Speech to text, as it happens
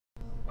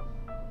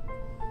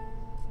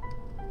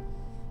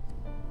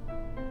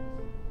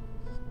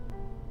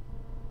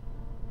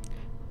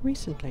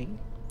Recently,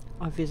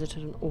 I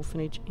visited an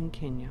orphanage in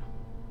Kenya.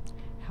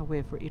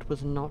 However, it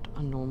was not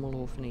a normal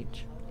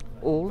orphanage.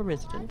 All the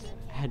residents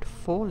had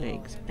 4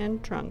 legs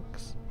and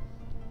trunks.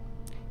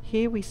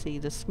 Here we see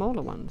the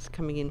smaller ones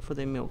coming in for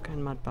their milk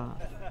and mud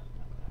bath.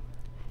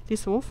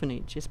 This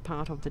orphanage is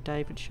part of the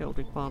David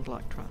Sheldrick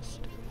Wildlife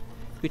Trust,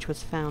 which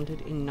was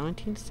founded in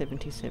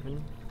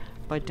 1977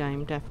 by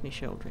Dame Daphne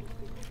Sheldrick,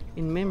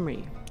 in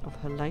memory of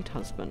her late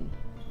husband,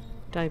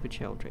 David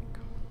Sheldrick.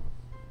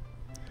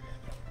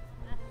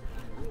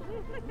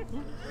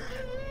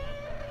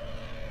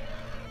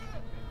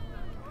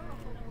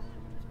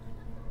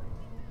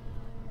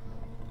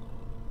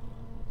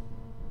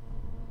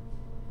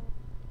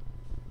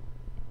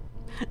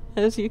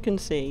 As you can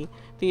see,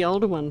 the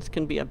older ones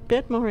can be a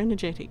bit more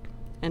energetic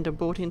and are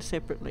brought in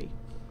separately,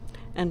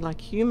 and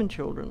like human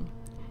children,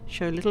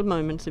 show little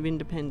moments of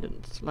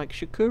independence, like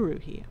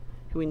Shukuru here,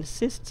 who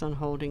insists on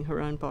holding her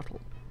own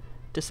bottle,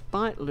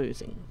 despite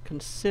losing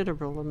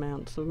considerable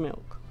amounts of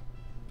milk.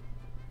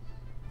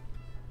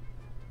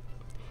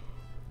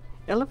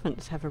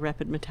 Elephants have a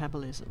rapid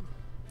metabolism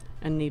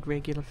and need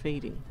regular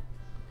feeding.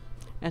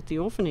 At the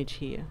orphanage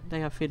here,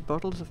 they are fed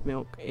bottles of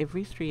milk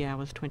every 3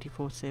 hours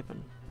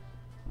 24/7.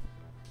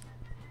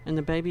 And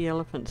the baby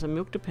elephants are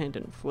milk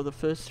dependent for the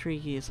first 3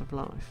 years of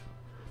life,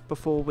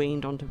 before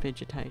weaned onto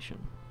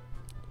vegetation.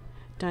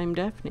 Dame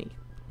Daphne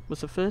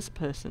was the first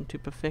person to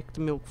perfect the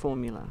milk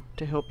formula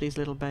to help these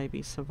little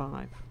babies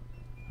survive.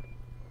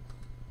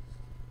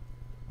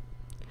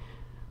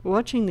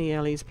 Watching the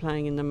Ellies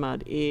playing in the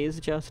mud is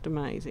just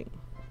amazing.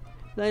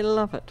 They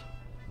love it,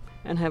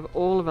 and have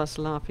all of us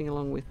laughing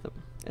along with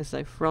them as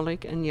they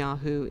frolic and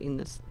yahoo in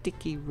the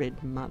sticky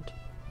red mud.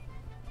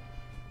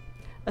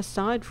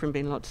 Aside from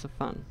being lots of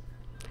fun,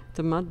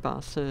 the mud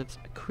bath serves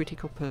a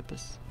critical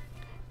purpose: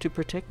 to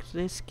protect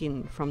their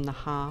skin from the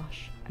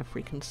harsh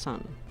African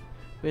sun,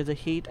 where the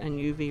heat and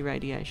UV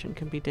radiation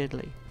can be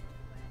deadly.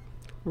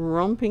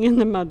 Romping in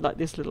the mud like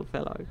this little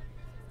fellow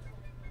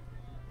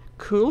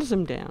cools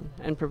them down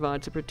and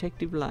provides a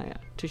protective layer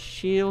to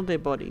shield their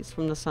bodies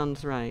from the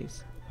sun's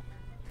rays.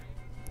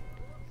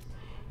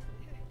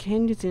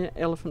 Kenya's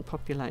elephant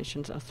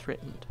populations are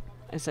threatened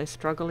as they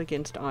struggle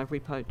against ivory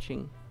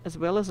poaching, as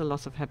well as a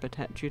loss of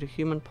habitat due to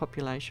human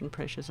population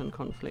pressures and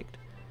conflict,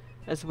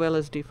 as well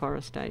as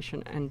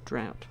deforestation and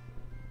drought.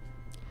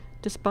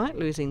 Despite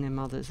losing their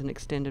mothers and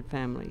extended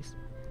families,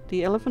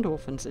 the elephant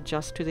orphans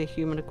adjust to their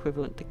human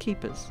equivalent, the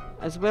keepers,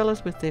 as well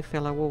as with their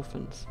fellow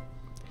orphans.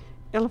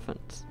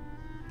 Elephants,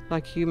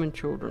 like human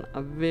children,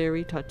 are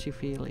very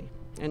touchy-feely,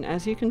 and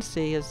as you can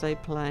see as they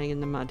play in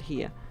the mud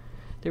here,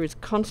 there is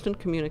constant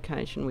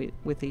communication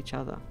with each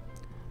other,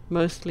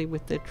 mostly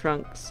with their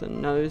trunks and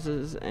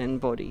noses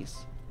and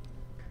bodies.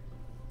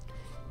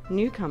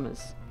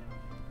 Newcomers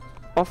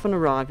often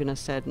arrive in a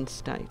saddened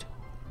state,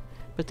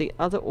 but the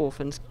other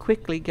orphans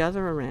quickly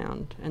gather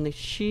around and the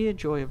sheer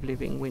joy of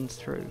living wins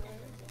through.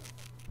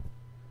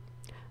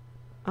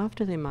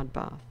 After their mud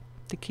bath,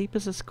 the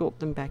keepers escort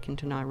them back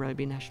into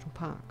Nairobi National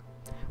Park,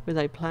 where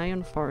they play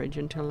and forage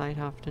until late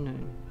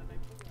afternoon,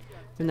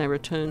 when they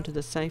return to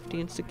the safety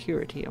and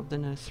security of the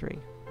nursery.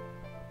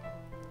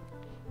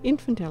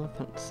 Infant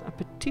elephants are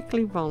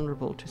particularly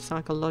vulnerable to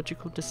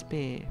psychological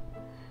despair,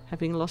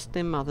 having lost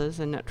their mothers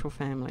and natural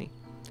family,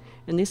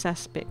 and this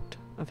aspect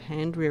of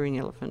hand-rearing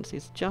elephants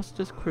is just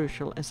as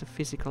crucial as the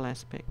physical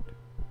aspect.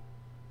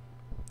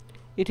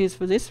 It is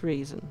for this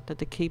reason that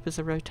the keepers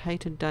are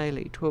rotated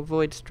daily to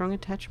avoid strong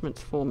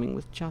attachments forming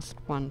with just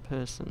one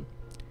person.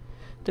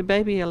 The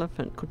baby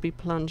elephant could be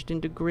plunged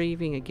into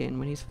grieving again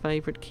when his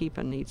favourite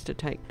keeper needs to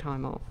take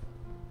time off.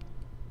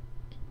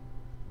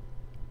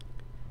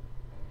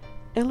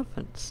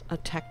 Elephants are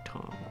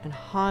tactile and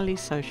highly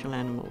social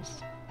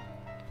animals.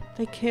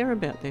 They care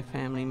about their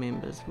family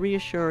members,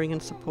 reassuring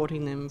and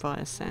supporting them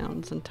via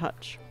sounds and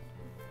touch.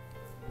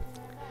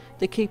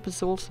 The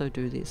keepers also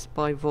do this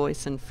by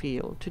voice and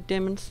feel to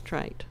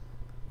demonstrate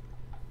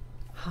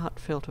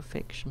heartfelt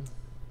affection.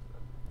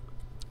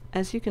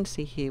 As you can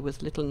see here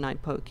with little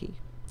Naipoki,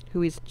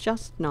 who is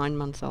just 9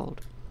 months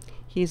old.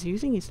 He is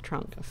using his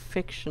trunk,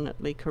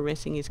 affectionately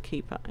caressing his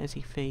keeper as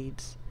he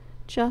feeds,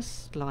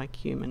 just like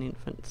human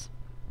infants.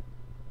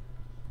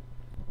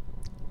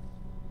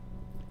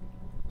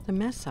 The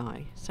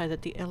Maasai say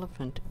that the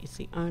elephant is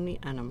the only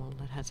animal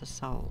that has a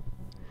soul,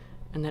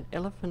 and that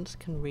elephants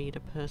can read a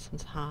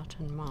person's heart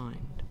and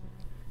mind,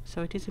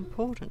 so it is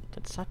important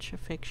that such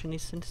affection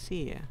is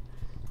sincere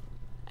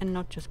and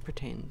not just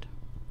pretend.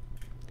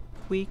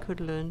 We could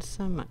learn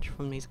so much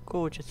from these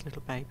gorgeous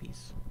little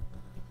babies.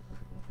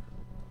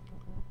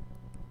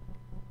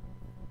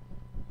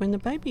 When the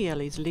baby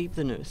Ellies leave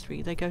the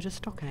nursery, they go to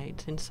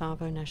stockades in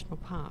Tsavo National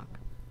Park,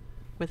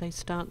 where they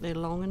start their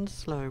long and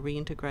slow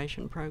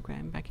reintegration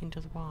program back into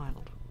the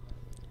wild.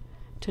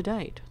 To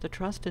date, the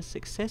Trust has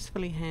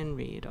successfully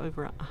hand-reared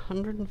over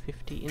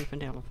 150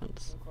 infant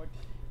elephants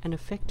and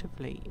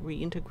effectively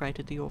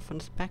reintegrated the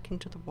orphans back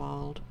into the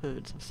wild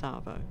herds of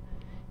Tsavo,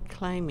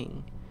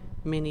 claiming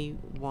many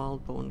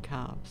wild-born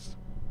calves.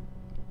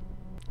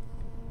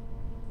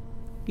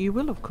 You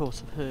will of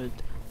course have heard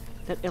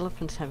that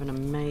elephants have an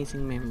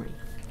amazing memory,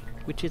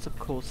 which is of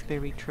course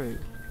very true,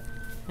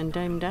 and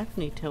Dame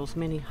Daphne tells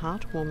many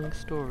heartwarming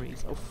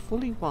stories of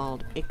fully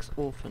wild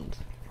ex-orphans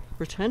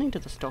returning to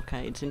the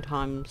stockades in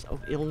times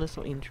of illness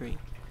or injury,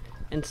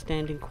 and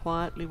standing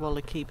quietly while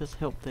the keepers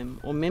help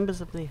them or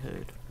members of their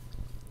herd.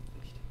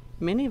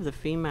 Many of the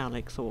female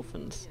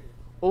ex-orphans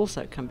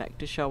also come back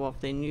to show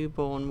off their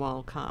newborn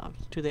wild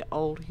calves to their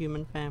old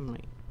human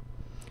family.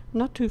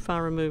 Not too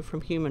far removed from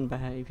human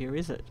behaviour,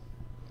 is it?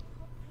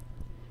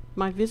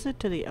 My visit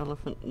to the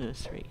elephant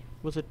nursery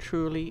was a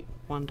truly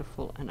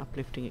wonderful and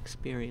uplifting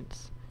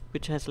experience,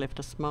 which has left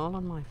a smile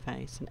on my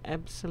face and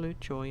absolute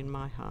joy in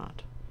my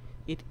heart.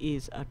 It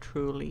is a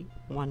truly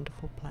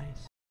wonderful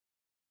place.